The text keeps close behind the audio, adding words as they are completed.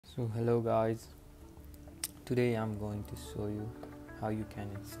So hello guys, today I'm going to show you how you can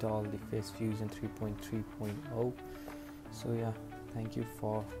install the FaceFusion 3.3.0. So yeah, thank you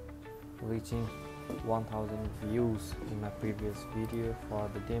for reaching 1000 views in my previous video for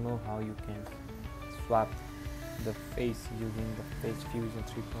the demo how you can swap the face using the FaceFusion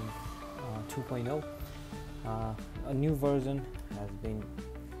 3.2.0. A new version has been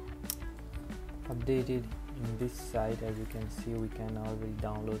updated in this site. As you can see, we can already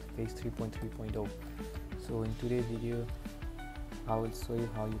download Face 3.3.0. So in today's video I will show you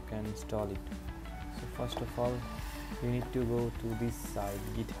how you can install it. So first of all, you need to go to this site,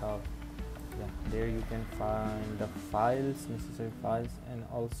 GitHub. There you can find the files, necessary files, and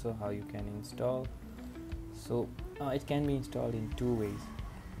also how you can install. So it can be installed in two ways,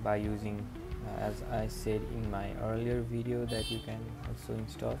 by using as I said in my earlier video, that you can also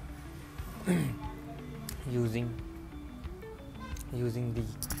install using the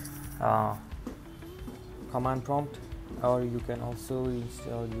command prompt, or you can also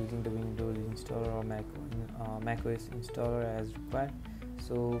install using the Windows installer or Mac OS installer as required.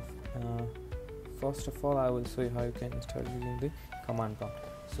 So first of all, I will show you how you can install using the command prompt.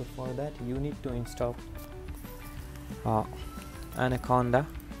 So for that, you need to install Anaconda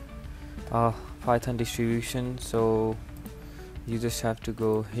Python distribution. So you just have to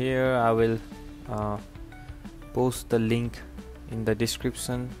go here. I will post the link in the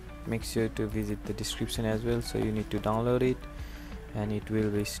description. Make sure to visit the description as well. So you need to download it and it will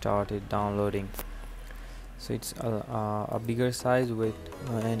be started downloading. So it's a bigger size with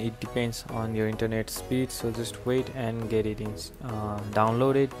and it depends on your internet speed, so just wait and get it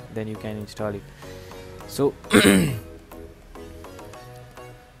downloaded, then you can install it. So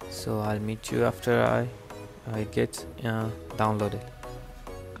so I'll meet you after I get downloaded.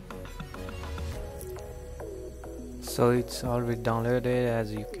 So it's already downloaded,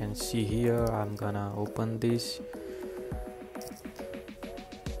 as you can see here. I'm gonna open this.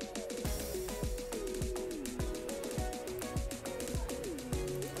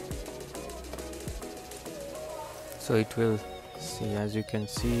 So it will see, as you can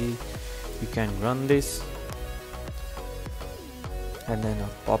see, you can run this and then a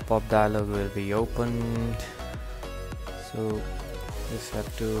pop-up dialog will be opened. So just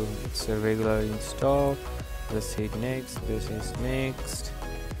have to, it's a regular install. Just hit next. This is next.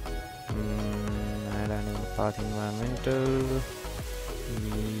 Add an path environmental.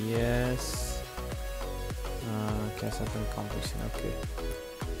 Yes. Cancel completion. Okay.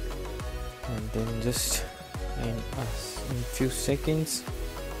 And then just in few seconds,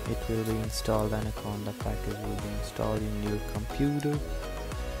 it will be installed. Anaconda package will be installed in your computer.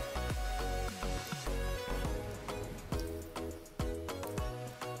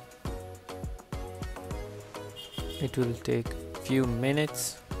 It will take few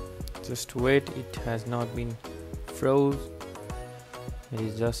minutes. Just wait. It has not been froze. It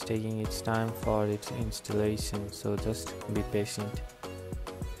is just taking its time for its installation, so just be patient.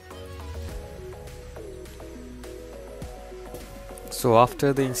 So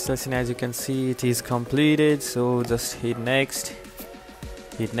after the installation, as you can see, it is completed. So just hit next,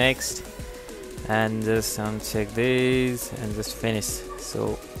 and just uncheck this and just finish.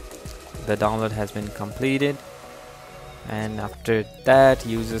 So the download has been completed. And after that,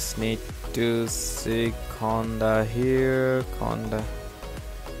 you just need to see Conda here, Conda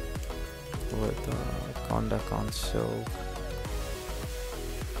with Conda console.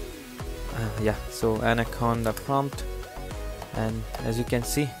 So Anaconda prompt, and as you can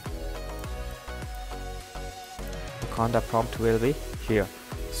see, Anaconda prompt will be here.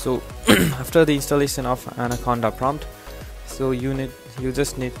 So after the installation of Anaconda prompt, so you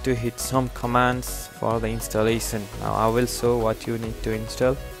just need to hit some commands for the installation. Now I will show what you need to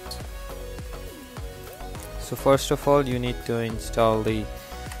install. So first of all, you need to install the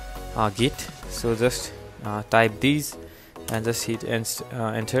Git. So just type these and just hit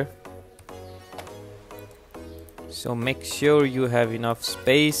enter. So make sure you have enough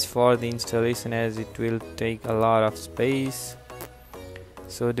space for the installation, as it will take a lot of space.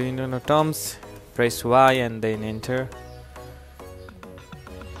 So doing no terms, press Y and then enter.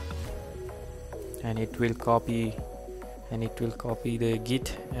 And it will copy the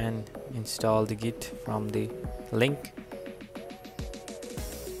Git and install the Git from the link.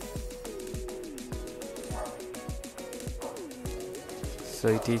 So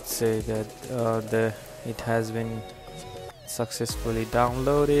it is say that it has been successfully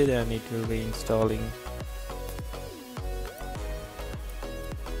downloaded and it will be installing.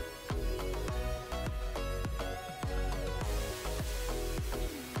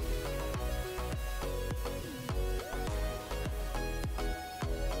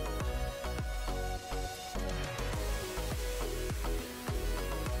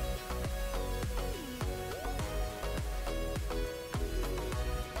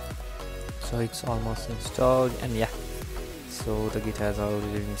 So it's almost installed, and yeah, so the Git has already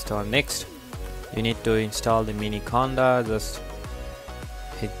been installed. Next, you need to install the mini conda. Just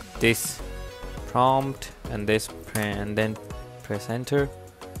hit this prompt and this and then press enter,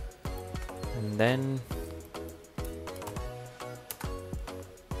 and then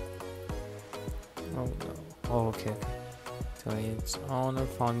oh no, oh, okay. So it's owner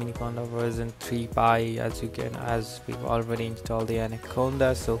found mini conda version 3.py. As we've already installed the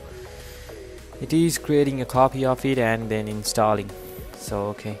anaconda, so it is creating a copy of it and then installing. So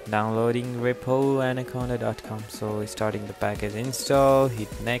okay, downloading repo anaconda.com. So starting the package install, hit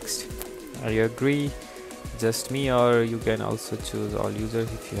next. Are you agree? Just me, or you can also choose all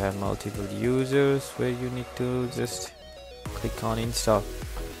users if you have multiple users, where you need to just click on install.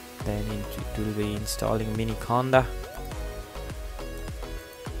 Then it will be installing mini conda,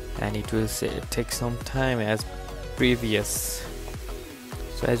 and it will take some time as previous.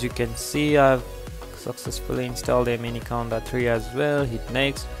 So as you can see, I've successfully installed a mini conda 3 as well. Hit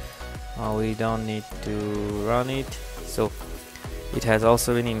next. We don't need to run it, so it has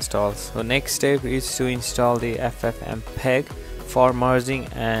also been installed. So next step is to install the ffmpeg for merging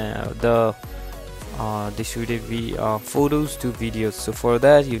the distributed photos to videos. So for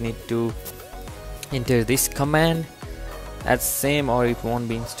that you need to enter this command as same, or it won't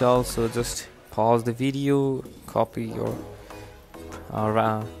be installed. So just pause the video, copy your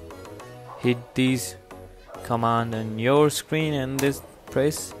hit this command on your screen and this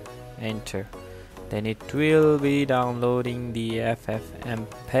press enter. Then it will be downloading the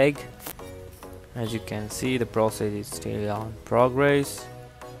ffmpeg. As you can see, the process is still on progress.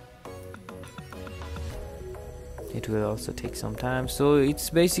 It will also take some time. So it's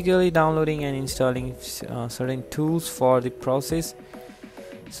basically downloading and installing certain tools for the process.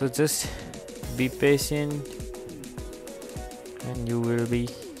 So just be patient and you will be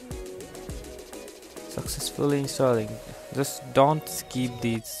successfully installing. Just don't skip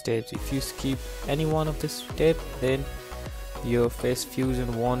these steps. If you skip any one of the steps, then your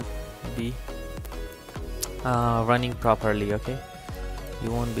FaceFusion won't be running properly. Okay,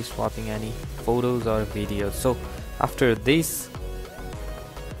 you won't be swapping any photos or videos. So after this,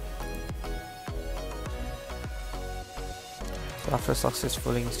 after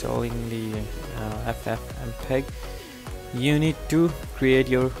successfully installing the ffmpeg, you need to create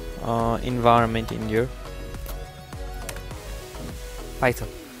your environment in your Python.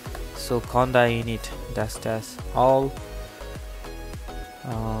 So conda init dash all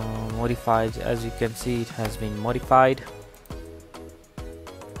modified. As you can see, it has been modified.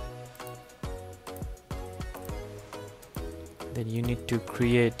 Then you need to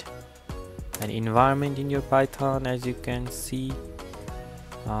create an environment in your Python. As you can see,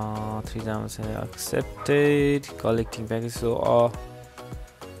 3 times accepted, collecting packages. So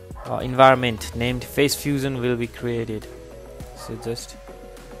environment named FaceFusion will be created. So just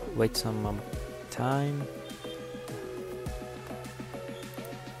wait some time.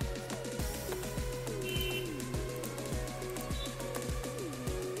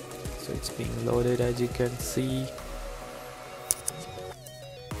 So it's being loaded, as you can see.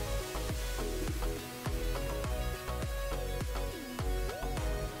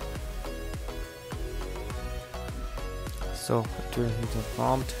 So it will hit a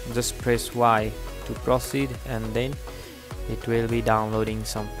prompt. Just press Y to proceed, and then it will be downloading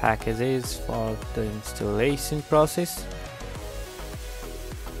some packages for the installation process,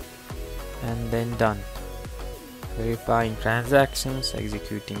 and then done. Verifying transactions,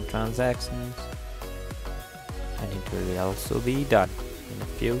 executing transactions, and it will also be done in a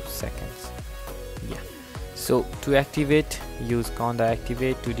few seconds. Yeah. So to activate, use conda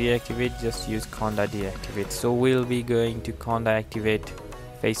activate. To deactivate, just use conda deactivate. So we'll be going to conda activate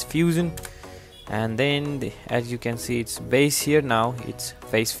FaceFusion, and then as you can see, it's base here. Now it's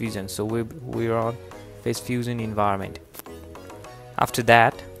FaceFusion, so we're on FaceFusion environment. After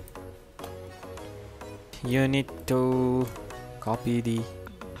that, you need to copy the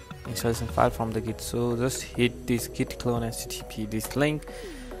installation file from the Git. So just hit this git clone http this link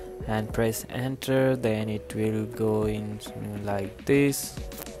and press enter. Then it will go in like this,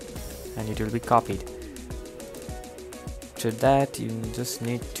 and it will be copied. After that, you just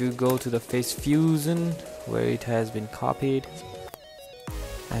need to go to the FaceFusion where it has been copied,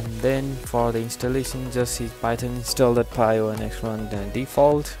 and then for the installation, just hit python install.py and next run the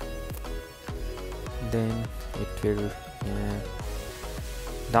default. Then it will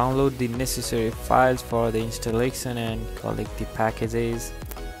download the necessary files for the installation and collect the packages.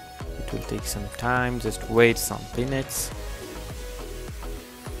 It will take some time, just wait some minutes.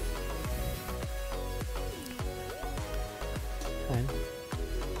 And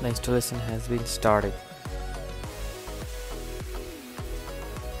the installation has been started.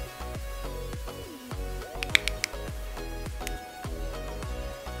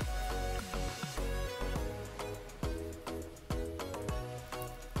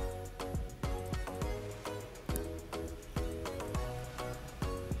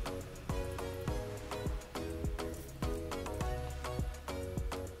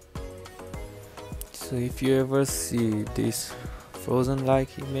 So if you ever see this frozen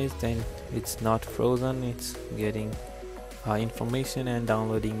like image, then it's not frozen, it's getting information and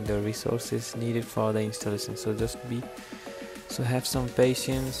downloading the resources needed for the installation. So have some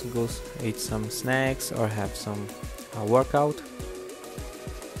patience, go eat some snacks or have some workout.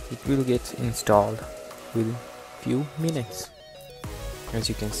 It will get installed within few minutes. As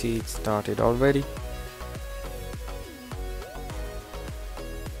you can see, it started already.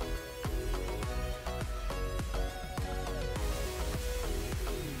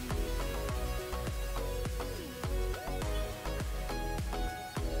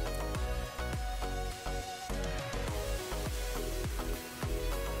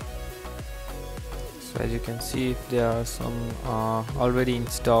 So as you can see, if there are some already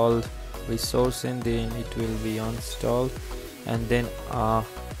installed resources, then it will be uninstalled, and then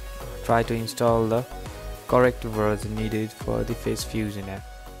try to install the correct version needed for the FaceFusion app.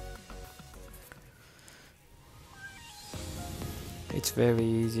 It's very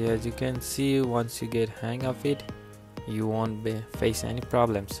easy. As you can see, once you get hang of it, you won't face any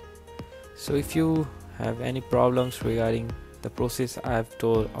problems. So if you have any problems regarding the process I've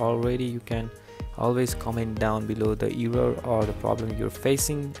told already, you can always comment down below the error or the problem you're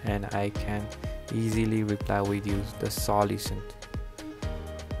facing, and I can easily reply with you the solution.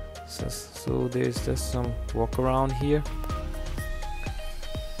 So there's just some workaround here.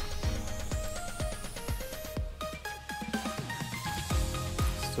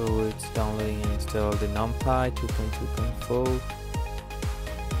 So it's downloading and install the NumPy 2.2.4.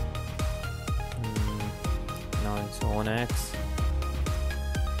 Now it's on X.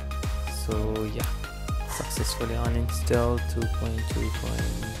 So yeah, successfully uninstalled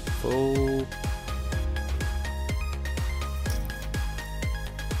 2.2.4.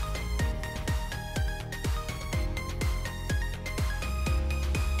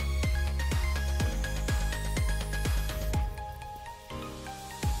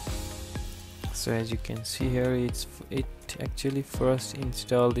 So as you can see here, it actually first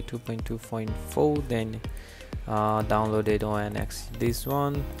installed the 2.2.4, then downloaded on X this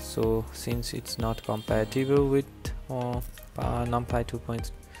one. So since it's not compatible with NumPy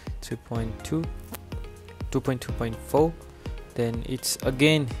 2.2.4, then it's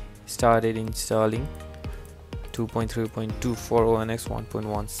again started installing 2.3.2 for ONX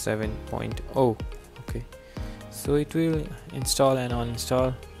 1.17.0. okay, so it will install and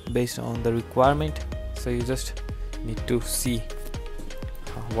uninstall based on the requirement. So you just need to see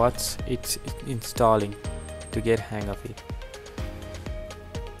what's it's installing to get hang of it.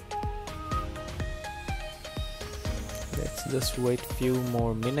 Let's just wait few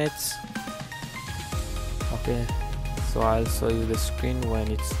more minutes. Okay, so I'll show you the screen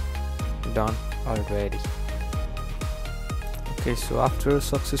when it's done already. Okay, so after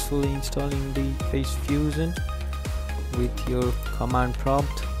successfully installing the FaceFusion with your command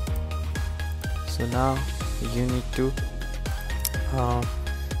prompt, so now you need to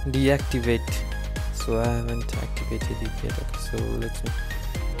deactivate. So I haven't activated it yet. Okay, so let's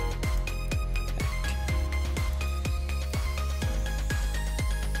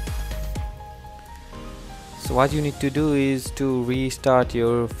so what you need to do is to restart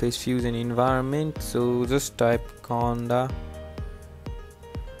your FaceFusion environment. So just type conda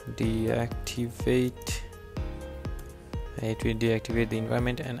deactivate. It will deactivate the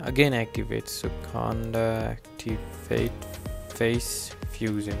environment and again activate. So conda activate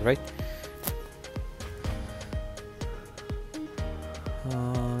FaceFusion, right?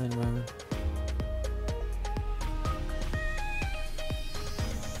 Environment.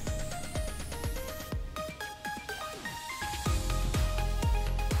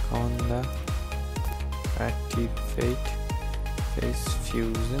 Conda activate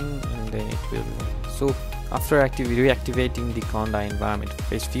FaceFusion, and then it will. So after reactivating the conda environment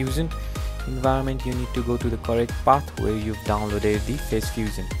FaceFusion environment, you need to go to the correct path where you've downloaded the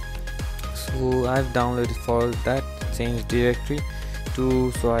FaceFusion. So I've downloaded for that change directory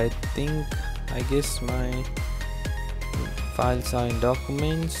to, so I guess my files are in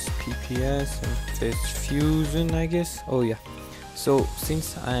documents, pps and FaceFusion, I guess. Oh yeah, so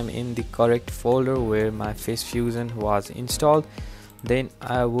since I am in the correct folder where my FaceFusion was installed, then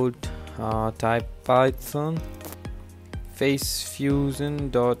I would type python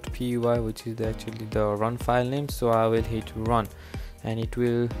FaceFusion.py, which is actually the run file name. So I will hit run, and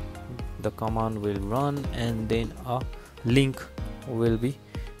the command will run, and then a link will be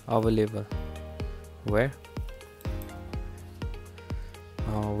available where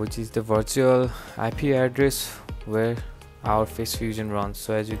which is the virtual IP address where our FaceFusion runs.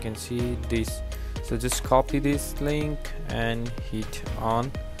 So as you can see this, so just copy this link and hit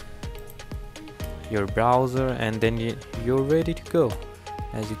on your browser, and then you're ready to go.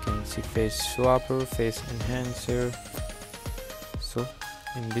 As you can see, face swapper, face enhancer. So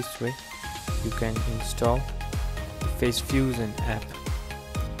in this way you can install the FaceFusion app.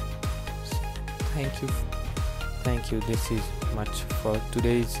 So, thank you. This is much for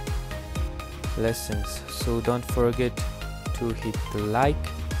today's lessons. So don't forget to hit the like,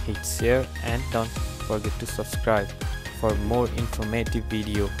 hit share, and don't forget to subscribe for more informative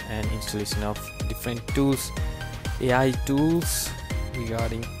video and installation of different tools, AI tools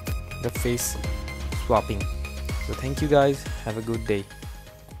regarding the face swapping. So thank you guys, have a good day.